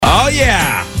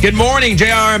Good morning, JR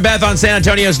and Beth on San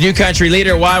Antonio's New Country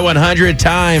Leader Y100.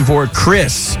 Time for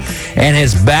Chris and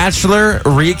his Bachelor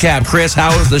recap. Chris,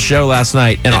 how was the show last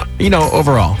night? And,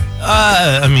 overall.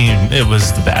 It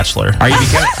was The Bachelor. Are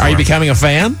you becoming a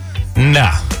fan?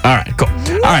 No. All right, cool.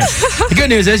 All right. The good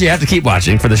news is you have to keep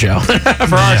watching for the show,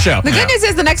 for our show. The good news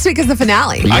is the next week is the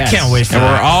finale. Yes. I can't wait for and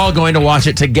that. we're all going to watch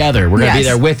it together. We're going to be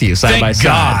there with you, side by side.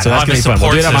 God. So that's going to be fun.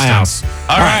 We'll do it at my house.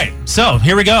 All right. So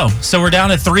here we go. So we're down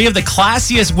to 3 of the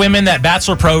classiest women that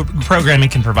Bachelor programming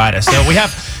can provide us. So we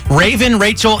have Raven,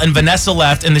 Rachel, and Vanessa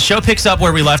left, and the show picks up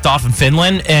where we left off in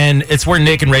Finland, and it's where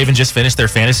Nick and Raven just finished their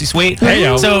fantasy suite.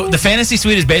 Hey-yo. So the fantasy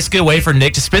suite is basically a way for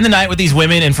Nick to spend the night with these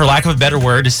women, and for lack of a better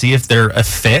word, to see if they're a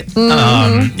fit.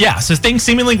 So things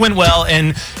seemingly went well,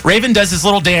 and Raven does this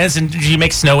little dance, and she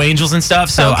makes snow angels and stuff,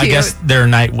 so I guess their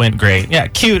night went great. Yeah,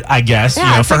 cute, I guess.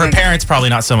 Yeah, for her parents, probably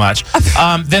not so much.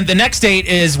 Then the next date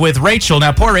is with Rachel.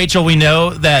 Now, poor Rachel, we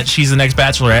know that she's the next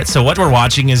Bachelorette, so what we're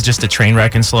watching is just a train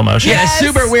wreck in slow motion. Yeah, it's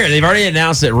super weird. They've already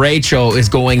announced that Rachel is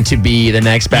going to be the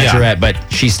next Bachelorette, but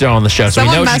she's still on the show, so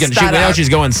we know she's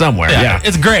going somewhere. Yeah,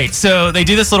 it's great. So they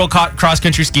do this little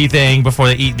cross-country ski thing before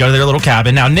they go to their little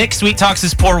cabin. Now, Nick sweet talks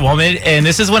this poor woman, and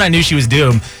this is when I knew she was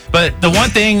doomed. But the one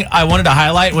thing I wanted to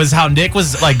highlight was how Nick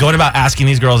was going about asking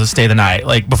these girls to stay the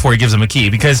night, before he gives them a key,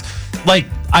 because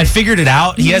I figured it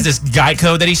out. He has this guy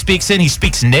code that he speaks in. He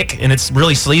speaks Nick, and it's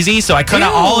really sleazy. So I cut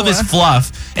out all of his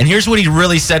fluff. And here's what he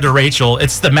really said to Rachel.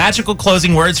 It's the magical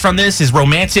closing words from this. His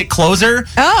romantic closer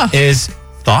is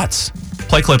thoughts.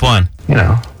 Play clip 1.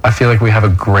 I feel like we have a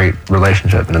great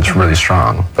relationship, and it's really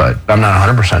strong. But I'm not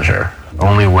 100% sure. The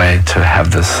only way to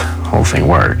have this whole thing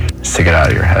work is to get out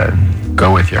of your head,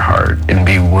 go with your heart, and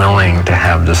be willing to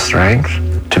have the strength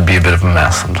to be a bit of a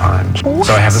mess sometimes. What?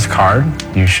 So I have this card.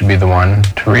 You should be the one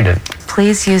to read it.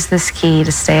 Please use this key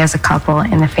to stay as a couple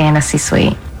in the fantasy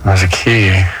suite. There's a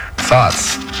key.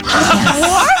 Thoughts.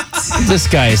 What? This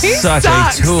guy is such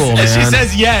a tool, man. And she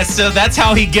says yes, so that's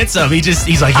how he gets them.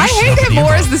 He's like, I hate him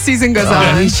more as the season goes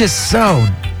on. He's just so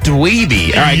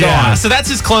dweeby. All right, go on. So that's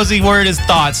his closing word, his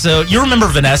thoughts. So you remember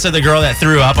Vanessa, the girl that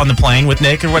threw up on the plane with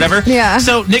Nick or whatever? Yeah.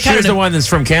 So Nick She's the one that's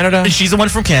from Canada? She's the one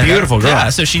from Canada. Beautiful girl. Yeah,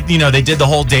 so she, they did the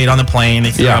whole date on the plane.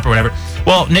 They threw up or whatever.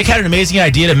 Well, Nick had an amazing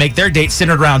idea to make their date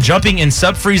centered around jumping in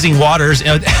sub-freezing waters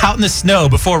out in the snow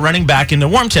before running back into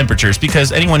warm temperatures,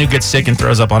 because anyone who gets sick and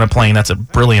throws up on a plane, that's a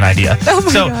brilliant idea. Oh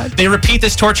my God. They repeat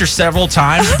this torture several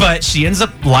times, but she ends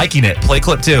up liking it. Play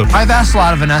clip 2. I've asked a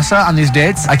lot of Vanessa on these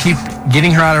dates. I keep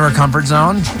getting her out of her comfort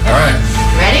zone. All right.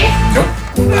 Ready?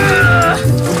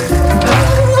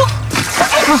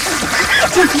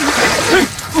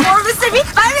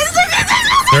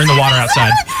 They're in the water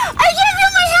outside. I can't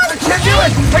feel my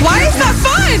hands. Why is that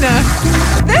fun?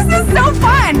 This is so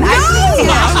fun. No!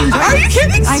 Are you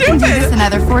kidding? I can do this Stupid.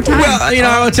 another 4 times. Well,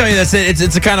 I will tell you this.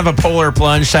 It's a kind of a polar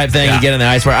plunge type thing. Yeah. You get in the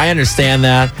ice where I understand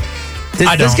that.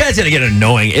 This guy's going to get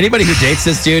annoying. Anybody who dates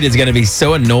this dude is going to be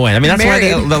so annoying. I mean, that's why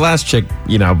the last chick,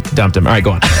 dumped him. All right,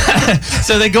 go on.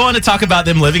 So they go on to talk about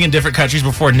them living in different countries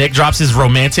before Nick drops his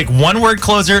romantic one-word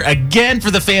closer again for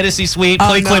the fantasy suite.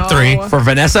 Play clip 3. For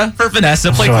Vanessa? For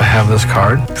Vanessa. Play So I clip. have this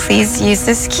card. Please use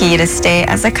this key to stay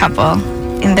as a couple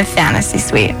in the fantasy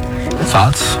suite.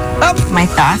 Thoughts? My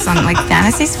thoughts on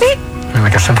fantasy suite?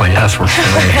 Like a simple yes works for me.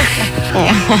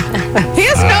 He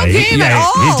has no game at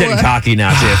all. He's getting cocky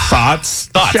now, too. Thoughts?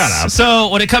 Thoughts. Shut up. So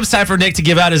when it comes time for Nick to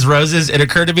give out his roses, it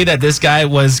occurred to me that this guy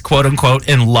was quote unquote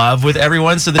in love with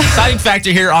everyone. So the deciding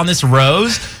factor here on this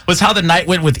rose was how the night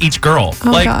went with each girl.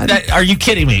 God. Are you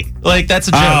kidding me? That's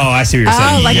a joke. Oh, I see what you're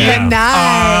saying. Oh, like good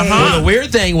night. Well, the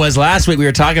weird thing was last week we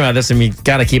were talking about this, and we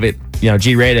got to keep it,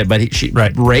 G-rated. But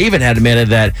Raven had admitted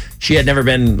that she had never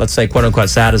been, let's say, quote unquote,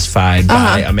 satisfied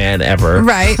by a man ever.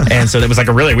 Right. And so it was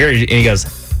a really weird. And he goes,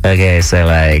 "Okay, so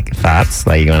thoughts?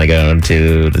 You want to go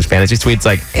to this fantasy suite?" It's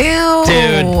like, Ew.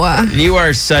 dude, you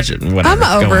are such a. Whatever.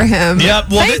 I'm over him.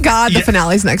 Yep. Well, Thank God the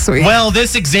finale's next week. Well,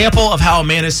 this example of how a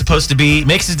man is supposed to be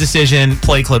makes his decision.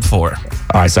 Play clip 4.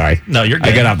 Oh, sorry. No, you're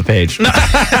good. I got off the page.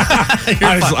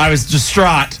 I was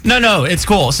distraught. No, it's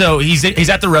cool. So he's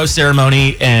at the rose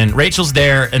ceremony, and Rachel's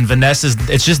there, and Vanessa's.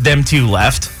 It's just them two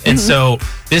left, and so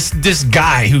this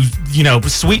guy who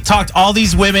sweet talked all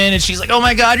these women, and she's like, "Oh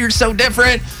my God, you're so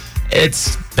different."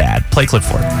 It's bad. Play clip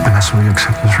 4. Vanessa, will you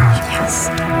accept this rose? Yes.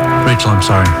 Rachel, I'm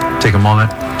sorry. Take a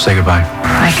moment. Say goodbye.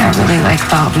 I really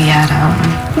thought we had a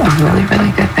really,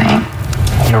 really good thing.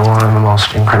 You're one of the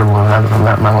most incredible women I've ever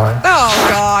met in my life. Oh,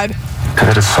 God. Because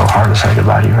it is so hard to say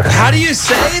goodbye to you right now. How do you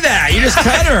say that? You just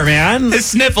cut her, man. The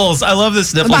sniffles. I love the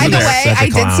sniffles. By in the there. way, such a I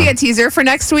did clown. see a teaser for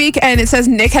next week, and it says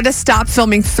Nick had to stop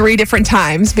filming 3 different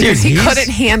times because Dude, he he's-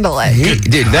 couldn't handle it.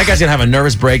 Dude, that guy's going to have a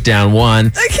nervous breakdown,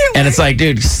 one. I can't And it's like,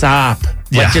 dude, stop.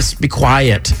 Yeah. Like, just be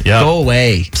quiet. Yep. Go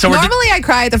away. So Normally I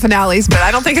cry at the finales, but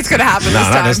I don't think it's going to happen this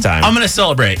time. Not this time. I'm going to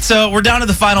celebrate. So we're down to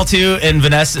the final two, and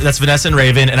that's Vanessa and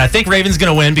Raven. And I think Raven's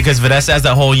going to win because Vanessa has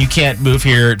that whole, you can't move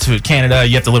here to Canada.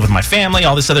 You have to live with my family,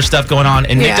 all this other stuff going on.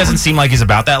 And Nick Yeah. doesn't seem like he's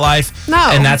about that life. No.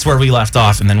 And that's where we left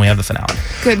off. And then we have the finale.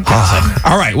 Good God.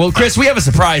 All right. Well, Chris, we have a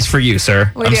surprise for you,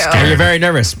 sir. We do. And you're very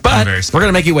nervous, but very scared. we're going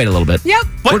to make you wait a little bit. Yep.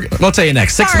 We'll tell you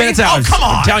next. 6 Sorry. minutes out. Oh, come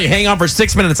on. I'm telling you, hang on for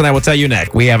 6 minutes, and I will tell you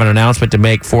next. We have an announcement to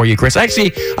make for you, Chris.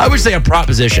 Actually, I would say a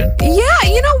proposition.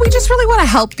 Yeah, we just really want to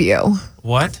help you.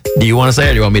 What? Do you want to say it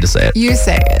or do you want me to say it? You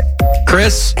say it.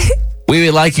 Chris, we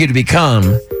would like you to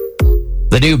become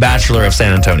the new Bachelor of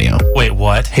San Antonio. Wait,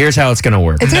 what? Here's how it's going to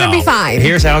work. It's going to No. be fine.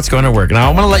 Here's how it's going to work. Now,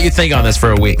 I'm going to let you think on this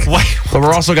for a week. Wait. But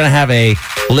we're also going to have a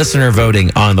listener voting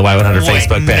on the Y100 Wait,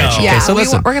 Facebook page. no. Yeah, so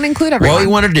listen. we're going to include everyone. What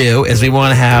we want to do is we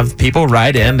want to have people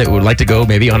write in that would like to go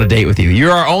maybe on a date with you.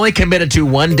 You are only committed to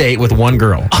one date with one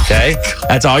girl, okay?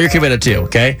 That's all you're committed to,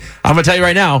 okay? I'm going to tell you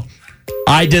right now,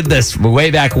 I did this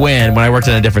way back when I worked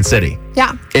in a different city.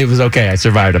 Yeah. It was okay. I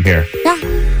survived. I'm here. Yeah.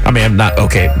 I mean, I'm not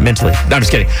okay mentally. No, I'm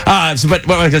just kidding. But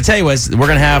what I was going to tell you was we're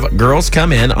going to have girls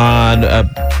come in on,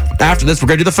 after this, we're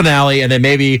going to do the finale, and then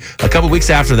maybe a couple weeks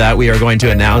after that, we are going to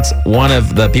announce one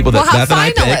of the people that We'll have Beth and I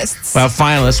picked. finalists. We'll have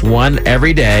finalists, one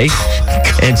every day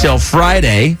until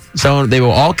Friday. So they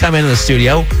will all come into the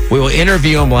studio. We will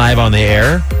interview them live on the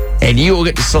air. And you will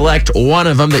get to select one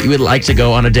of them that you would like to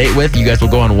go on a date with. You guys will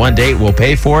go on one date. We'll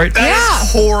pay for it. Yeah.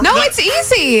 horrible. No, it's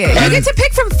easy. You get to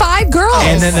pick from 5 girls.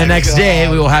 And then the next day,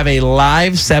 we will have a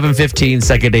live 7:15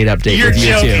 second date update You're with you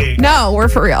joking. too. No, we're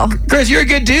for real. Chris, you're a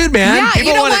good dude, man. Yeah, people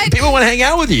you know want what? people want to hang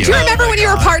out with you. Do you remember when you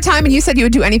were part-time and you said you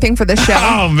would do anything for this show?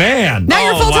 Oh man. Now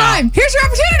you're Oh, full-time. Here's your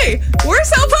opportunity. We're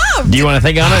so pumped. Do you want to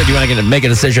think on it, or do you want to make a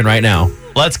decision right now?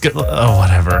 Let's go. Oh,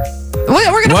 whatever. We're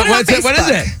going to put it on What's it? Facebook. What is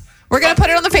it? We're going to put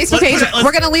it on the Facebook page.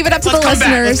 We're going to leave it up to the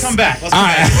listeners. Let's come back. All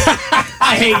right.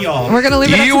 I hate y'all. We're going to leave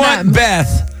Do it up you to want them.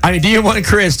 Beth? I mean, do you want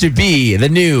Chris to be the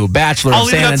new Bachelor I'll of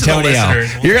leave it San up to the Antonio?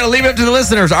 listeners. You're going to leave it up to the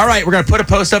listeners. All right, we're going to put a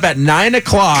post up at 9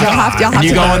 o'clock. You'll have and you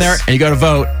to go vote. in there and you go to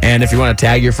vote. And if you want to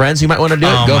tag your friends who might want to do it,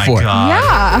 Oh go my for it. God.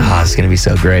 Yeah. Oh, it's going to be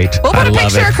so great. We'll put I a love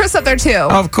picture it. of Chris up there, too.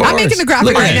 Of course. I'm making the graphic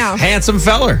Look at right this now. handsome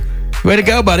feller. Way to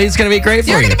go, buddy. It's going to be great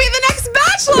for You're you. going to be the next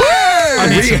Bachelor.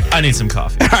 I need some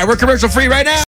coffee. All right, we're commercial free right now.